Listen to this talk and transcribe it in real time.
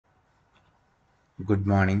Good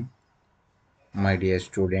morning, my dear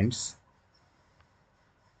students.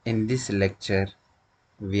 In this lecture,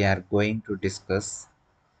 we are going to discuss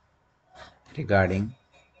regarding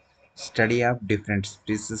study of different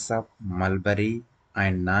species of mulberry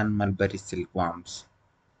and non-mulberry silkworms.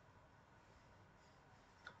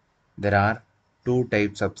 There are two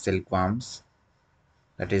types of silkworms.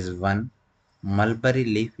 That is one, mulberry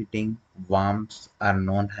leaf-eating worms are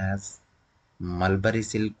known as mulberry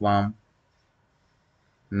silkworm.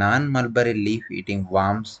 Non-mulberry leaf-eating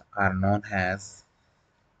worms are known as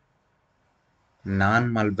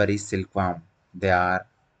non-mulberry silkworm. They are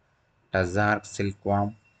Tazark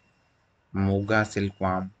silkworm, Muga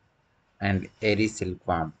silkworm, and Eri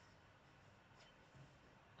silkworm.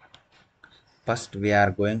 First, we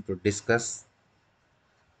are going to discuss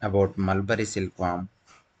about mulberry silkworm.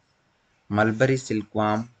 Mulberry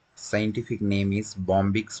silkworm scientific name is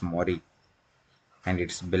Bombyx mori, and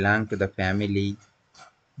it's belong to the family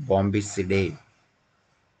Bombycidae.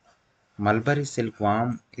 Mulberry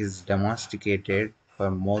silkworm is domesticated for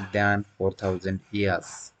more than 4,000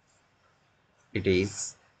 years. It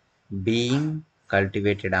is being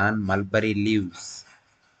cultivated on mulberry leaves.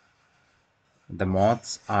 The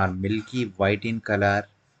moths are milky white in color,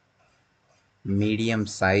 medium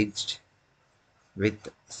sized, with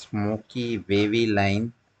smoky wavy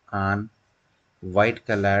line on white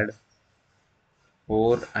colored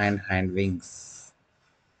fore and hind wings.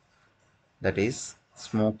 That is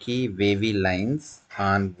smoky wavy lines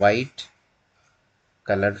on white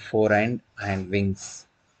colored fore and hind wings.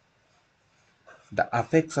 The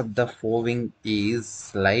apex of the forewing is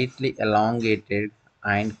slightly elongated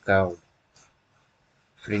and curved.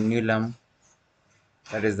 Frenulum,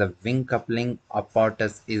 that is the wing coupling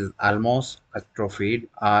apparatus, is almost atrophied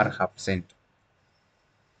or absent.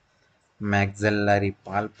 Maxillary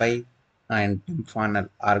palpi and tymphanal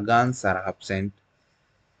organs are absent,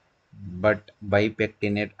 but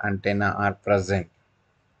bipectinate antennae are present.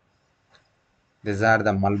 These are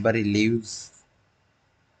the mulberry leaves.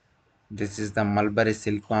 This is the mulberry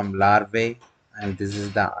silkworm larvae, and this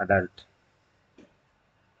is the adult.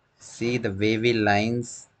 See the wavy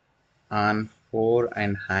lines on fore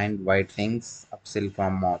and hind white wings of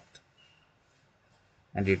silkworm moth,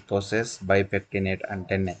 and it possesses bipectinate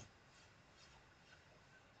antennae.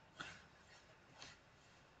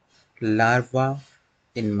 Larva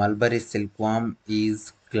in mulberry silkworm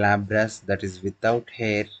is glabrous, that is without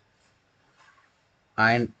hair,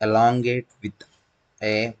 and elongate with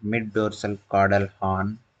a mid-dorsal caudal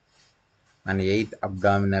horn and eighth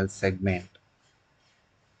abdominal segment.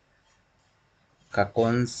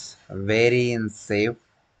 Cocoons vary in shape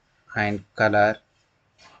and color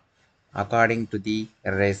according to the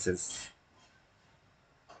races.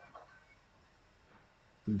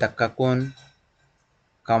 The cocoon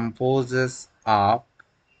composes of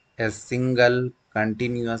a single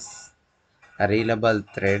continuous reelable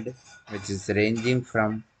thread which is ranging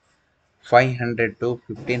from 500 to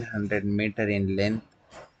 1500 meter in length,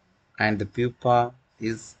 and the pupa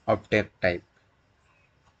is uptake type.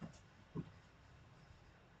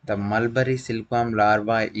 The mulberry silkworm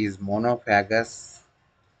larva is monophagous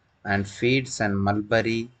and feeds on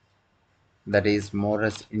mulberry, that is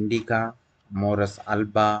Morus indica, Morus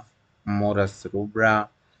alba, Morus rubra,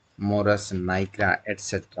 Morus nigra,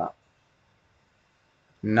 etc.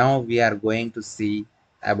 Now we are going to see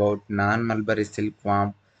about non-mulberry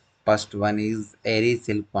silkworm. First one is Eri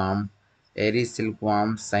silkworm. Eri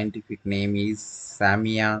silkworm scientific name is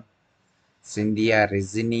Samia Cynthia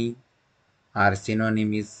resini, or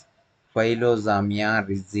synonym is Phyllosamia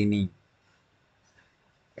resini.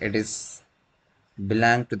 It is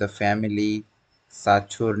belong to the family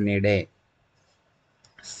Saturnidae.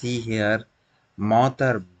 See here, moth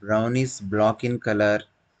are brownish block in color,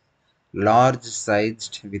 large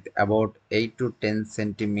sized with about 8 to 10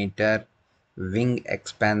 centimeter wing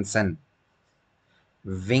expansion.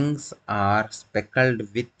 Wings are speckled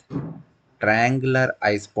with triangular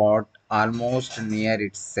eye spot almost near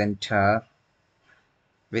its center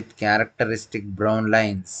with characteristic brown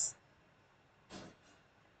lines.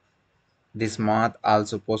 This moth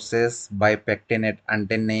also possesses bipectinate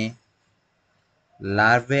antennae.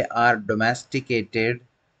 Larvae are domesticated,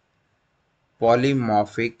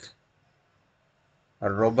 polymorphic,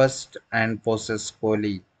 robust, and possess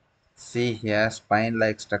coli. See here,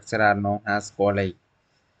 spine-like structure are known as coli.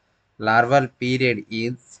 Larval period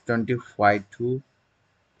is 25 to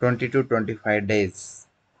 20 to 25 days.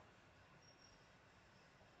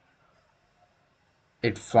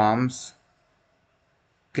 It forms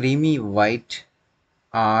creamy white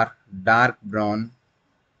or dark brown,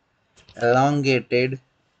 elongated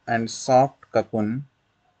and soft cocoon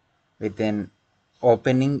with an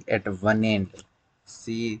opening at one end.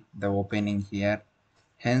 See the opening here,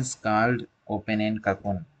 hence called open end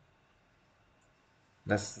cocoon.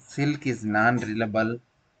 The silk is non-reliable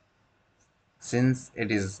since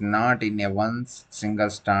it is not in a one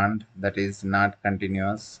single strand, that is not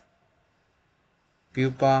continuous.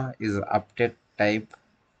 Pupa is uptet type.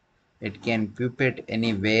 It can pupate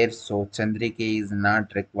anywhere, so Chandrike is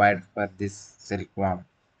not required for this silkworm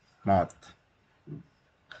moth.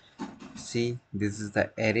 See, this is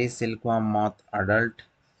the Aries silkworm moth adult,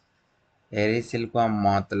 Aries silkworm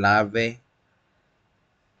moth larvae.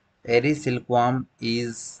 Aries silkworm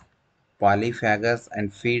is polyphagous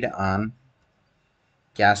and feed on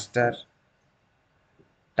castor,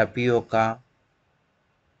 tapioca,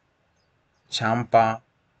 champa,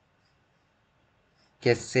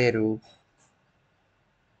 kesseru,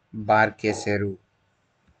 bar kesseru.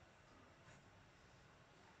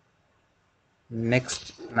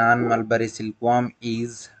 Next non-mulberry silkworm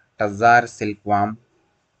is Tazar silkworm.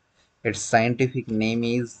 Its scientific name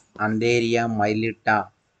is Anderia mylitta.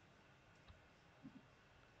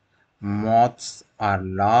 Moths are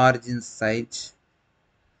large in size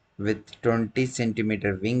with 20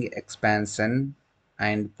 centimeter wing expansion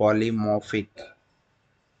and polymorphic,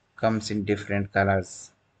 comes in different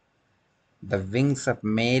colors. The wings of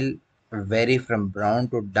male vary from brown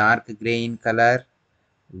to dark gray in color,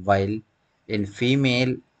 while in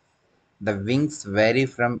female the wings vary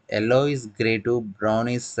from yellowish gray to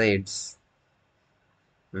brownish shades.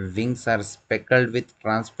 Wings are speckled with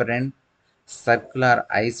transparent circular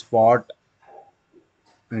eye spot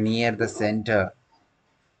near the center.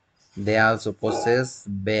 They also possess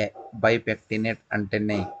bipectinate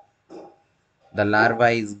antennae. The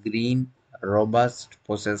larva is green, robust,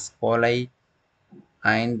 possesses coli,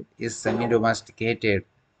 and is semi-domesticated.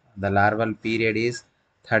 The larval period is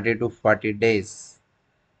 30 to 40 days.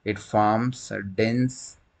 It forms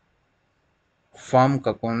dense, firm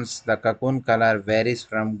cocoons. The cocoon color varies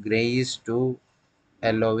from grayish to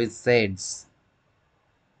yellowish shades.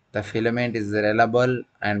 The filament is reliable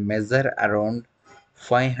and measure around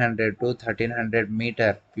 500 to 1300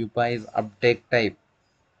 meter. Pupa is uptake type.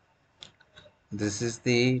 This is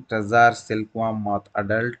the Tazar silkworm moth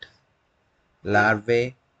adult,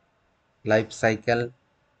 larvae, life cycle,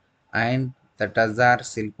 and the Tazar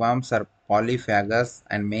silkworms are polyphagous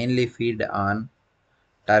and mainly feed on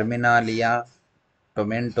Terminalia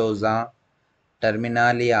tomentosa,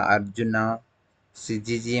 Terminalia arjuna,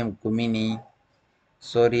 Syzygium cumini,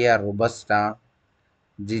 Soria robusta,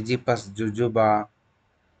 Gigipus jujuba,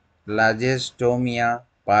 Lagestomia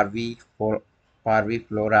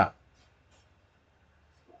parviflora,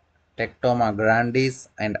 Tectoma grandis,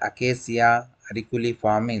 and Acacia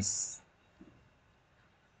auriculiformis.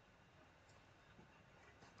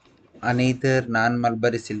 Another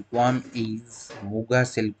non-mulberry silkworm is Muga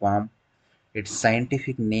silkworm. Its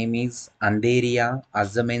scientific name is Anderia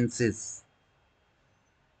azamensis.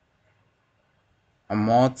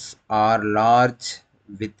 Moths are large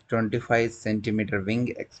with 25 centimeter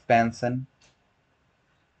wing expansion.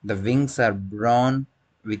 The wings are brown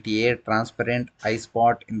with a transparent eye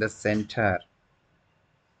spot in the center.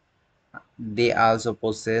 They also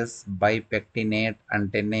possess bipectinate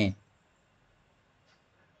antennae.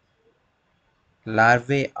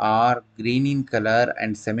 Larvae are green in color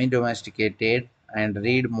and semi-domesticated and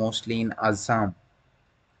breed mostly in Assam.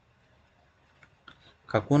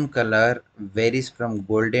 Cocoon color varies from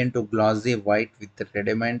golden to glossy white with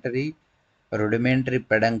rudimentary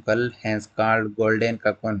peduncle, hence called golden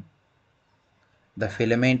cocoon. The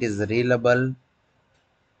filament is reliable.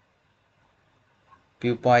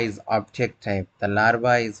 Pupa is object type. The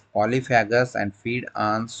larva is polyphagous and feed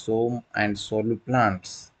on some and solo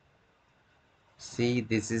plants. See,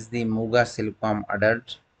 this is the Muga silkworm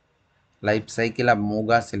adult. Life cycle of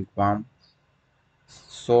Muga silkworm.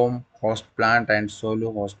 Some host plant and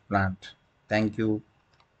solo host plant. Thank you.